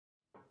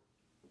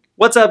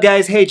What's up,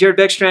 guys? Hey, Jared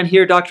Beckstrand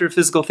here, Doctor of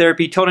Physical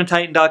Therapy,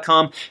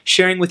 toteandtitan.com,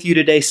 sharing with you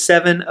today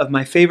 7 of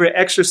my favorite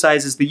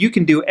exercises that you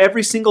can do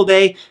every single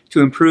day to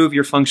improve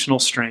your functional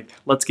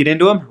strength. Let's get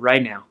into them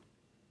right now.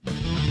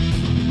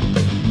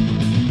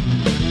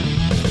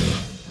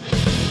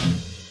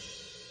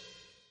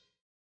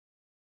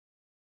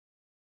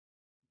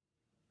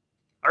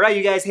 All right,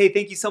 you guys, hey,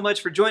 thank you so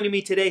much for joining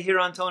me today here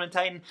on Tone and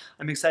Titan.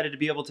 I'm excited to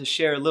be able to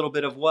share a little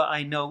bit of what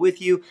I know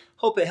with you.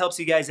 Hope it helps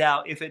you guys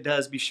out. If it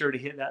does, be sure to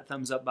hit that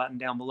thumbs up button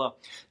down below.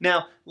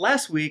 Now,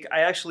 last week, I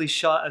actually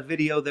shot a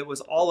video that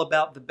was all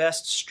about the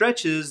best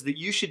stretches that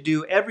you should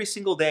do every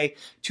single day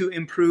to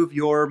improve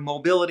your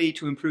mobility,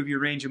 to improve your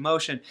range of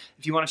motion.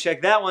 If you want to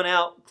check that one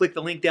out, click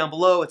the link down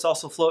below. It's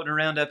also floating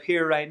around up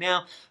here right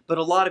now. But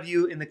a lot of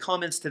you in the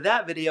comments to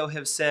that video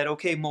have said,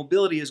 okay,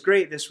 mobility is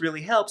great, this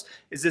really helps.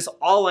 Is this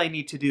all I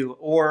need to do?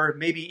 Or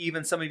maybe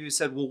even some of you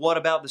said, well, what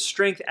about the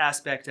strength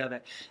aspect of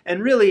it?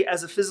 And really,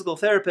 as a physical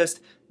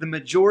therapist, the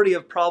majority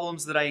of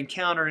problems that I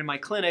encounter in my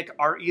clinic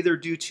are either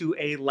due to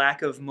a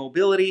lack of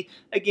mobility,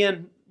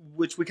 again,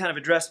 which we kind of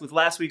addressed with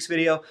last week's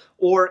video,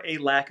 or a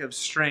lack of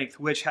strength,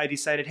 which I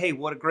decided, hey,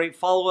 what a great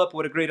follow-up,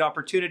 what a great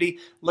opportunity.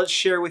 Let's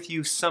share with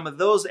you some of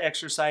those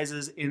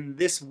exercises in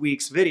this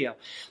week's video.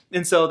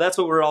 And so that's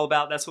what we're all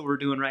about. That's what we're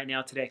doing right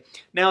now today.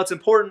 Now, it's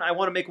important. I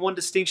want to make one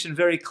distinction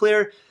very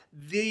clear.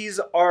 These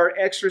are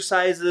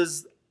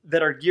exercises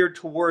that are geared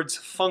towards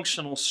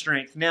functional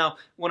strength. Now,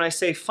 when I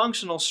say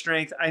functional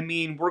strength, I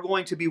mean we're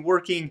going to be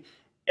working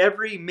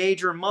every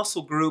major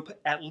muscle group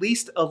at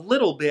least a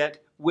little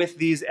bit with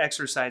these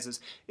exercises.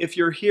 If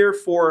you're here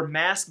for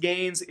mass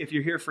gains, if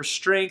you're here for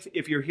strength,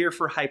 if you're here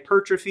for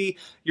hypertrophy,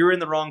 you're in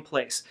the wrong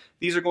place.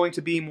 These are going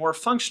to be more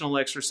functional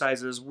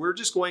exercises. We're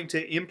just going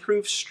to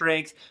improve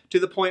strength to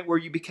the point where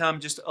you become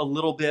just a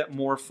little bit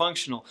more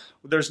functional.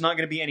 There's not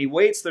going to be any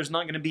weights, there's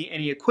not going to be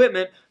any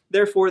equipment.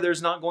 Therefore,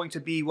 there's not going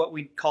to be what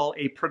we call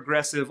a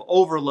progressive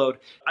overload.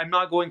 I'm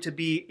not going to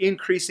be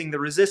increasing the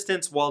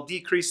resistance while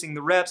decreasing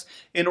the reps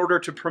in order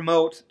to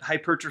promote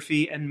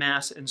hypertrophy and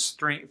mass and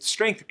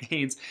strength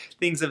gains,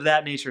 things of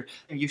that nature.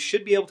 And you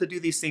should be able to do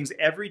these things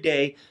every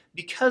day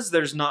because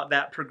there's not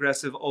that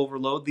progressive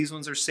overload. These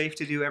ones are safe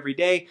to do every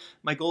day.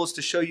 My goal is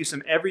to show you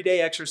some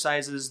everyday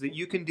exercises that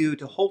you can do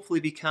to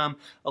hopefully become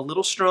a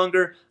little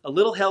stronger, a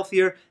little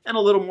healthier, and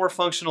a little more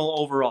functional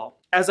overall.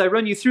 As I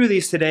run you through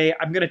these today,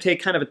 I'm going to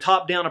take kind of a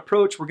top-down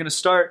approach. We're going to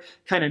start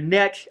kind of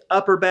neck,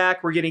 upper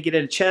back. We're going to get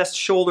into chest,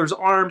 shoulders,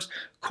 arms,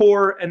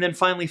 core, and then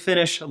finally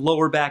finish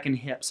lower back and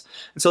hips.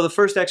 And so the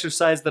first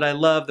exercise that I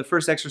love, the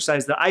first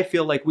exercise that I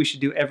feel like we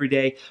should do every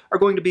day are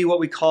going to be what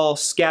we call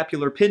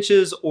scapular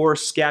pinches or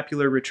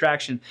scapular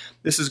retraction.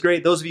 This is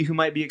great. Those of you who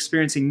might be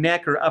experiencing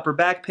neck or upper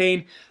back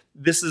pain,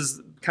 this is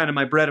kind of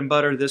my bread and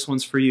butter. This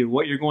one's for you.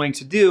 What you're going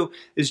to do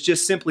is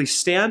just simply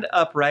stand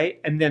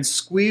upright and then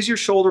squeeze your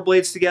shoulder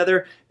blades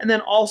together and then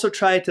also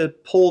try to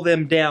pull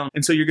them down.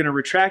 And so you're going to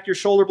retract your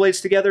shoulder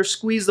blades together,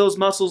 squeeze those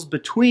muscles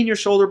between your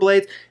shoulder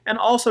blades, and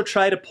also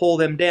try to pull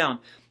them down.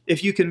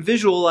 If you can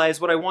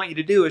visualize, what I want you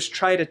to do is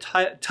try to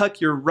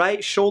tuck your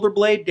right shoulder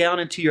blade down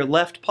into your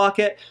left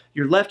pocket,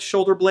 your left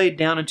shoulder blade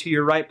down into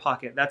your right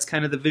pocket. That's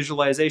kind of the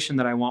visualization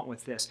that I want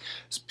with this.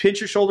 So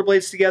pinch your shoulder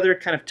blades together,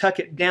 kind of tuck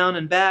it down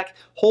and back,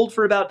 hold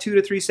for about 2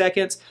 to 3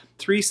 seconds.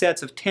 3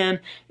 sets of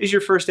 10 is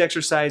your first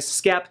exercise.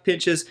 Scap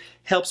pinches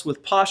helps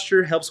with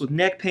posture, helps with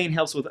neck pain,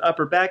 helps with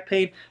upper back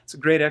pain. It's a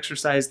great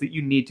exercise that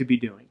you need to be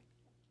doing.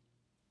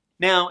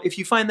 Now, if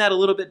you find that a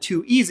little bit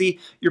too easy,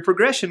 your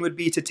progression would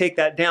be to take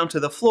that down to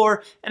the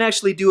floor and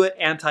actually do it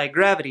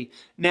anti-gravity.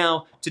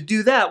 Now, to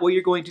do that, what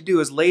you're going to do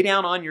is lay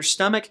down on your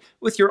stomach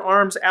with your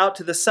arms out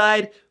to the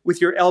side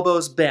with your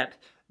elbows bent.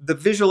 The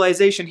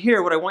visualization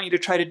here, what I want you to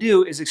try to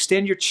do is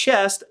extend your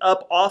chest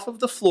up off of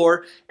the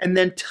floor and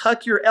then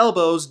tuck your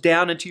elbows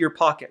down into your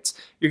pockets.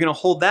 You're going to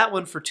hold that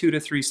one for 2 to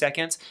 3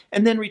 seconds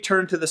and then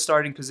return to the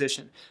starting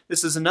position.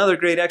 This is another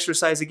great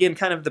exercise. Again,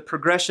 kind of the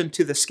progression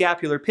to the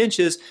scapular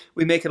pinches.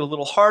 We make it a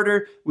little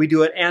harder. We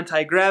do it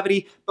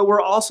anti-gravity, but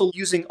we're also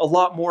using a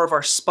lot more of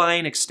our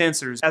spine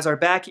extensors. As our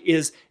back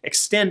is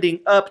extending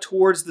up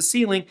towards the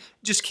ceiling,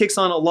 it just kicks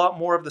on a lot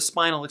more of the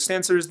spinal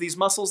extensors, these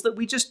muscles that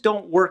we just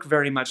don't work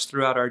very much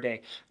throughout our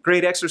day.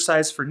 Great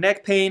exercise for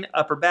neck pain,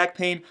 upper back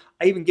pain.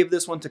 I even give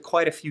this one to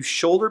quite a few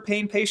shoulder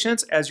pain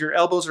patients. As your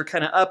elbows are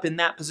kind of up in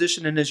that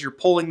position and as you're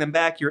pulling them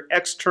back, you're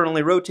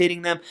externally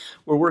rotating them.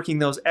 We're working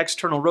those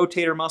external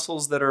rotator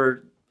muscles that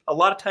are a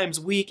lot of times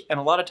weak and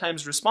a lot of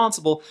times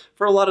responsible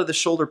for a lot of the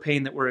shoulder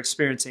pain that we're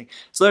experiencing.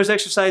 So there's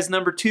exercise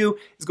number 2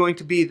 is going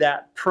to be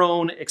that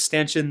prone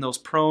extension, those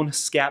prone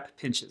scap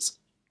pinches.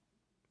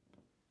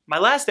 My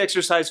last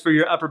exercise for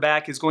your upper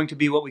back is going to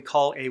be what we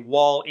call a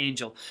wall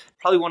angel.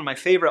 Probably one of my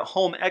favorite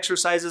home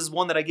exercises,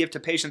 one that I give to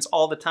patients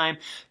all the time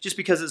just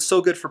because it's so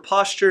good for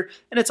posture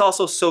and it's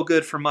also so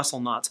good for muscle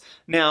knots.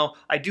 Now,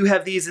 I do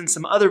have these in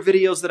some other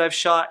videos that I've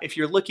shot. If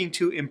you're looking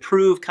to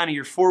improve kind of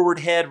your forward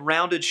head,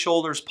 rounded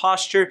shoulders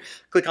posture,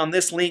 click on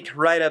this link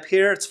right up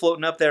here. It's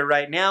floating up there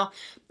right now.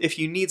 If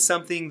you need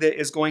something that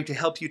is going to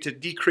help you to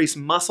decrease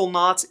muscle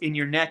knots in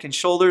your neck and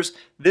shoulders,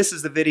 this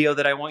is the video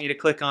that I want you to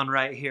click on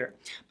right here.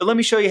 But let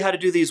me show you how to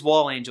do these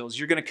wall angels.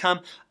 You're going to come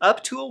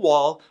up to a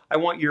wall. I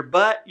want your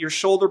butt, your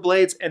shoulder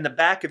blades, and the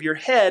back of your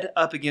head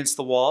up against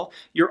the wall.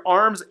 Your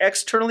arms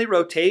externally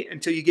rotate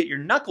until you get your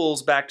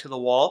knuckles back to the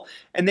wall,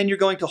 and then you're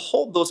going to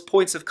hold those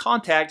points of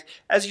contact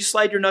as you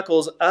slide your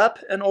knuckles up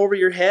and over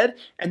your head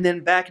and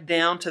then back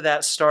down to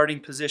that starting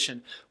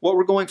position. What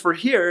we're going for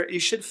here, you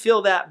should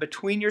feel that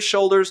between your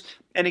shoulders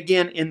and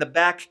again in the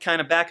back, kind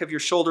of back of your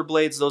shoulder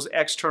blades, those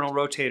external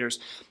rotators.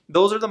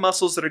 Those are the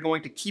muscles that are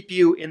going to keep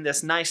you in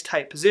this nice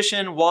tight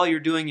position while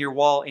you're doing your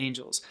wall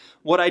angels.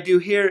 What I do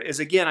here is,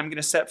 again, I'm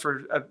going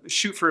to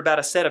shoot for about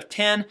a set of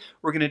 10.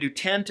 We're going to do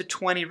 10 to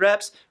 20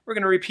 reps. We're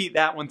going to repeat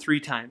that one 3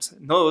 times.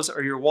 And those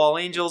are your wall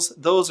angels.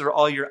 Those are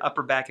all your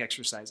upper back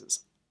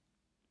exercises.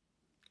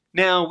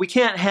 Now, we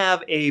can't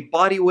have a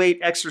body weight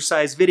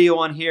exercise video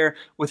on here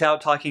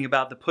without talking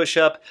about the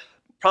push-up.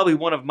 Probably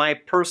one of my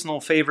personal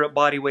favorite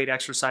body weight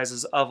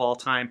exercises of all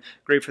time.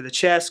 Great for the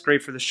chest,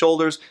 great for the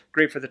shoulders,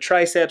 great for the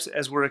triceps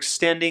as we're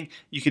extending.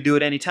 You can do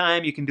it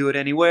anytime, you can do it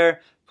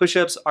anywhere.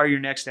 Push-ups are your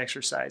next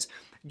exercise.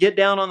 Get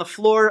down on the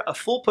floor. A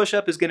full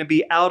push-up is going to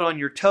be out on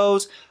your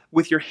toes.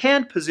 With your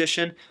hand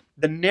position,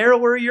 the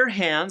narrower your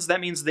hands,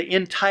 that means the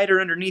in tighter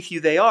underneath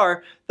you they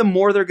are, the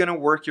more they're going to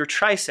work your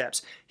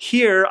triceps.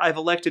 Here, I've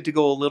elected to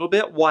go a little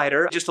bit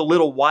wider, just a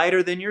little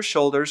wider than your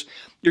shoulders.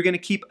 You're going to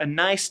keep a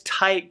nice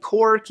tight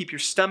core, keep your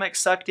stomach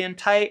sucked in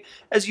tight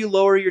as you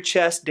lower your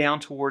chest down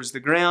towards the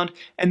ground.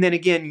 And then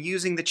again,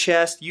 using the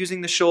chest,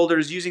 using the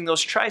shoulders, using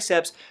those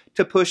triceps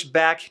to push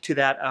back to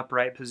that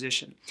upright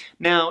position.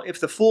 Now, if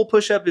the full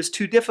push-up is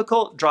too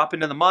difficult, drop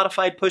into the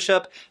modified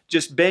push-up.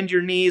 Just bend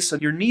your knees so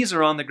your knees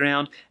are on the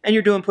ground and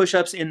you're doing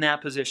push-ups in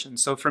that position.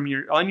 So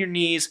on your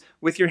knees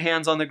with your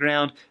hands on the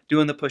ground,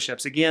 doing the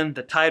push-ups. Again,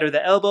 the tighter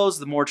the elbows,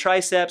 the more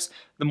triceps,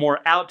 the more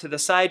out to the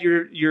side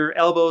your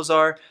elbows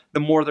are, the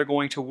more they're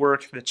going to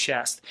work the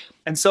chest.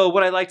 And so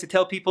what I like to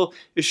tell people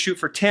is shoot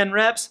for 10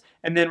 reps,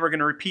 and then we're going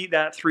to repeat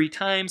that 3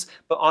 times,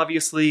 but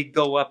obviously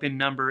go up in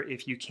number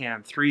if you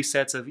can. 3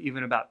 sets of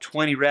even about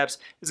 20 reps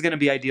is going to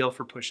be ideal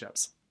for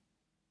push-ups.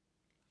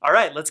 All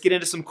right, let's get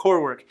into some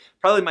core work.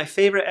 Probably my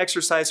favorite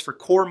exercise for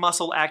core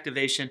muscle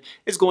activation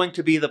is going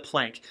to be the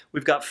plank.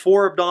 We've got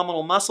 4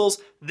 abdominal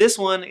muscles. This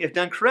one, if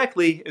done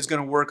correctly, is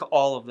going to work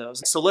all of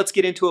those. So let's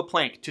get into a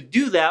plank. To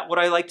do that, what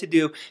I like to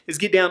do is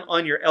get down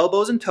on your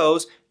elbows and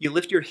toes. You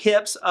lift your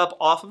hips up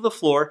off of the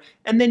floor,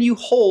 and then you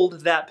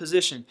hold that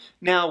position.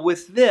 Now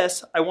with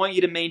this, I want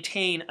you to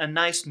maintain a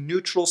nice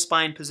neutral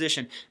spine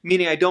position,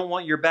 meaning I don't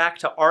want your back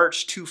to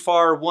arch too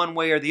far one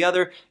way or the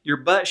other. Your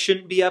butt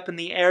shouldn't be up in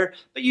the air,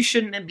 but you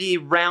shouldn't be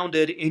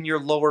rounded in your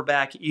lower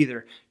back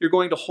either. You're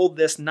going to hold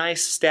this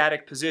nice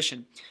static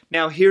position.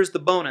 Now here's the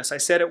bonus. I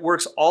said it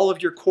works all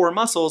of your core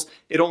muscles.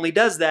 It only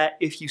does that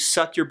if you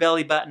suck your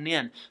belly button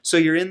in. So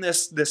you're in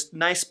this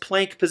nice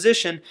plank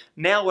position.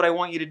 Now what I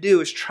want you to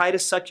do is try to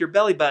suck your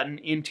belly button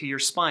into your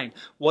spine.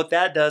 What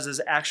that does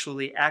is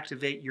actually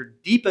activate your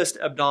deepest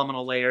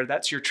abdominal layer.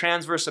 That's your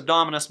transverse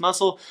abdominis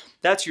muscle.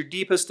 That's your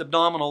deepest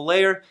abdominal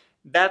layer.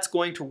 That's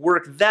going to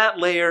work that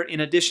layer in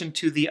addition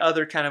to the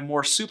other kind of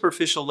more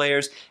superficial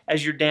layers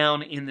as you're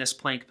down in this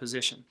plank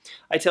position.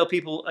 I tell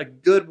people a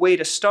good way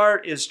to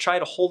start is try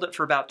to hold it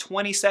for about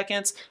 20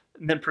 seconds,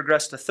 and then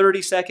progress to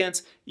 30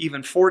 seconds,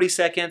 even 40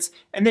 seconds,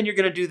 and then you're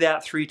going to do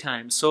that 3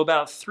 times. So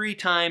about 3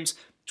 times,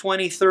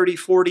 20, 30,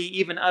 40,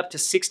 even up to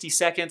 60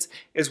 seconds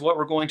is what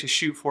we're going to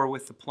shoot for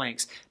with the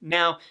planks.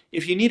 Now,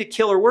 if you need a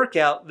killer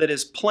workout that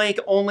is plank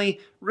only,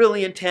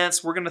 really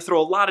intense, we're going to throw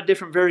a lot of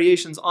different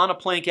variations on a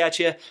plank at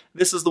you.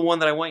 This is the one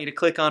that I want you to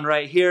click on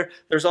right here.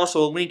 There's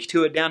also a link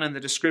to it down in the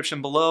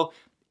description below.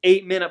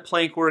 8-minute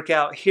plank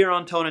workout here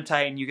on Tone and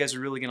Tighten. You guys are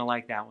really going to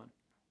like that one.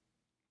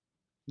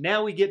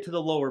 Now we get to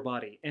the lower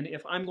body, and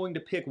if I'm going to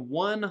pick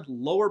one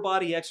lower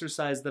body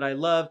exercise that I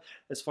love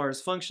as far as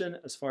function,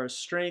 as far as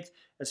strength,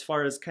 as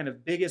far as kind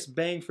of biggest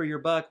bang for your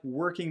buck,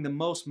 working the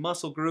most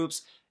muscle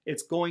groups,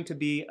 it's going to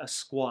be a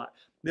squat.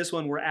 This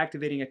one we're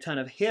activating a ton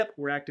of hip,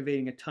 we're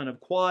activating a ton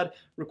of quad,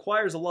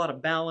 requires a lot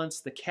of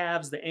balance. The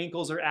calves, the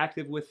ankles are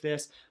active with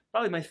this.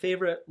 Probably my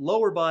favorite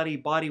lower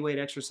body weight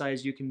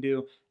exercise you can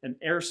do, an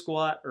air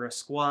squat or a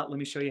squat. Let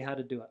me show you how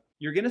to do it.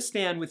 You're going to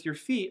stand with your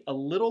feet a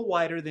little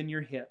wider than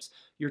your hips.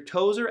 Your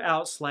toes are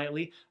out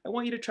slightly. I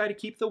want you to try to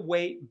keep the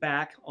weight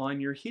back on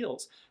your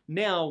heels.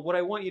 Now, what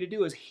I want you to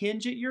do is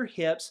hinge at your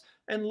hips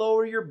and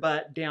lower your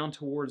butt down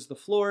towards the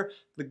floor.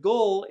 The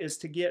goal is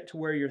to get to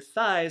where your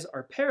thighs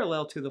are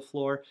parallel to the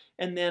floor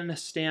and then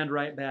stand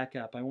right back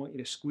up. I want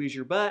you to squeeze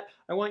your butt.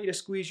 I want you to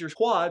squeeze your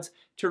quads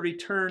to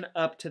return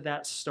up to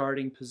that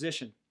starting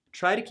position.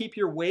 Try to keep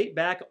your weight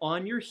back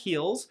on your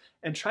heels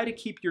and try to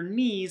keep your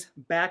knees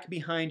back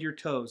behind your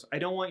toes. I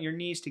don't want your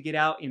knees to get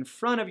out in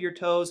front of your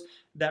toes.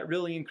 That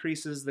really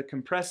increases the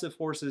compressive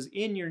forces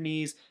in your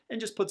knees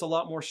and just puts a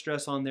lot more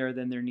stress on there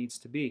than there needs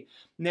to be.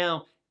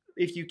 Now,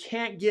 if you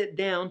can't get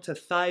down to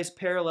thighs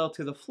parallel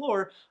to the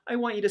floor, I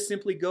want you to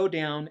simply go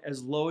down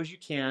as low as you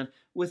can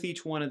with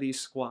each one of these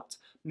squats.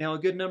 Now, a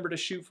good number to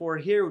shoot for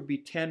here would be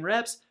 10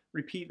 reps.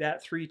 Repeat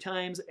that 3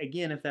 times.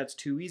 Again, if that's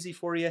too easy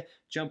for you,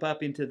 jump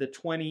up into the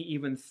 20,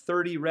 even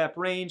 30 rep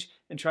range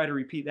and try to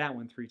repeat that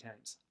one 3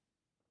 times.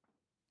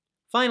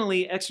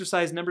 Finally,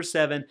 exercise number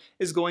 7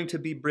 is going to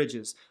be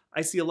bridges.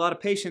 I see a lot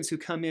of patients who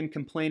come in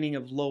complaining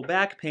of low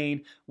back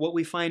pain. What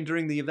we find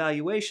during the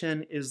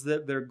evaluation is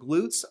that their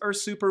glutes are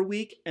super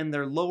weak and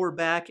their lower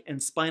back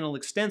and spinal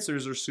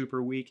extensors are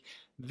super weak.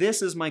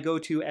 This is my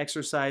go-to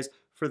exercise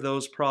for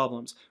those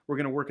problems. We're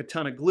going to work a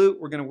ton of glute,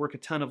 we're going to work a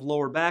ton of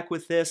lower back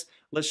with this.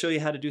 Let's show you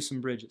how to do some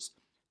bridges.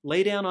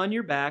 Lay down on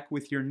your back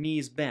with your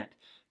knees bent.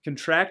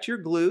 Contract your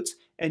glutes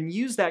and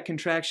use that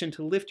contraction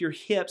to lift your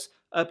hips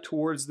up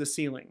towards the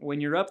ceiling. When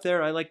you're up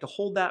there, I like to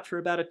hold that for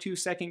about a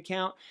 2-second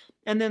count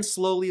and then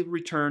slowly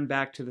return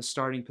back to the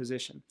starting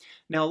position.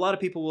 Now, a lot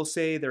of people will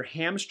say their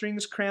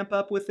hamstrings cramp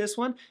up with this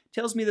one. It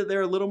tells me that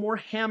they're a little more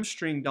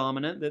hamstring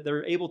dominant, that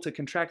they're able to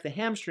contract the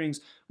hamstrings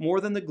more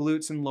than the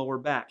glutes and lower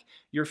back.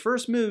 Your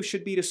first move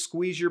should be to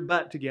squeeze your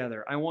butt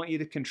together. I want you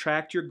to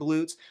contract your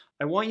glutes.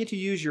 I want you to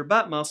use your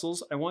butt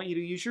muscles. I want you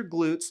to use your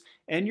glutes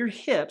and your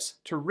hips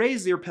to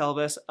raise your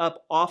pelvis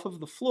up off of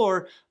the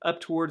floor up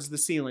towards the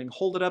ceiling.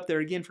 Hold it up there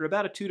again for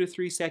about a 2 to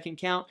 3 second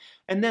count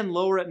and then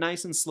lower it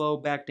nice and slow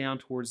back down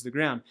towards the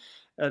ground.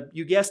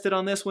 You guessed it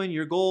on this one.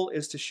 Your goal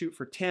is to shoot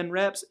for 10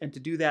 reps and to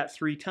do that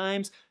 3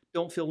 times.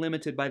 Don't feel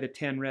limited by the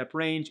 10 rep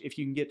range. If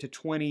you can get to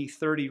 20,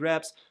 30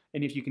 reps,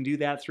 and if you can do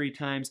that 3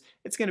 times,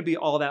 it's going to be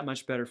all that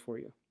much better for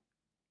you.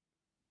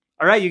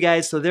 All right, you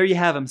guys, so there you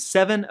have them,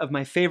 7 of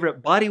my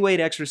favorite body weight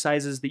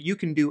exercises that you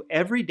can do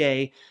every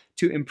day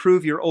to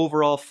improve your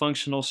overall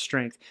functional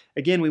strength.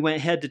 Again, we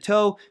went head to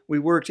toe. We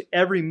worked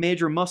every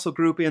major muscle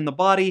group in the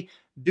body.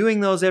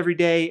 Doing those every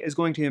day is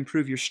going to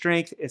improve your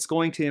strength. It's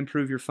going to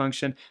improve your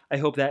function. I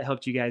hope that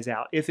helped you guys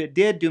out. If it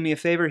did, do me a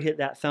favor, hit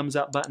that thumbs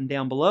up button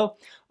down below.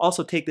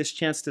 Also, take this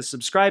chance to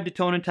subscribe to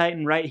Tone and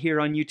Tighten right here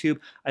on YouTube.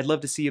 I'd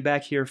love to see you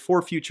back here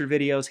for future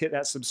videos. Hit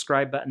that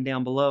subscribe button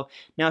down below.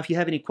 Now, if you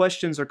have any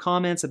questions or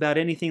comments about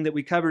anything that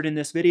we covered in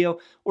this video,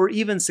 or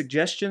even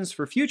suggestions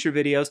for future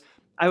videos,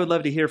 I would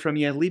love to hear from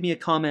you. Leave me a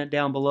comment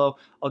down below.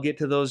 I'll get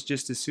to those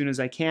just as soon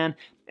as I can.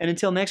 And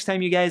until next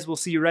time, you guys, we'll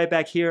see you right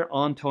back here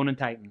on Tone and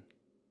Tighten.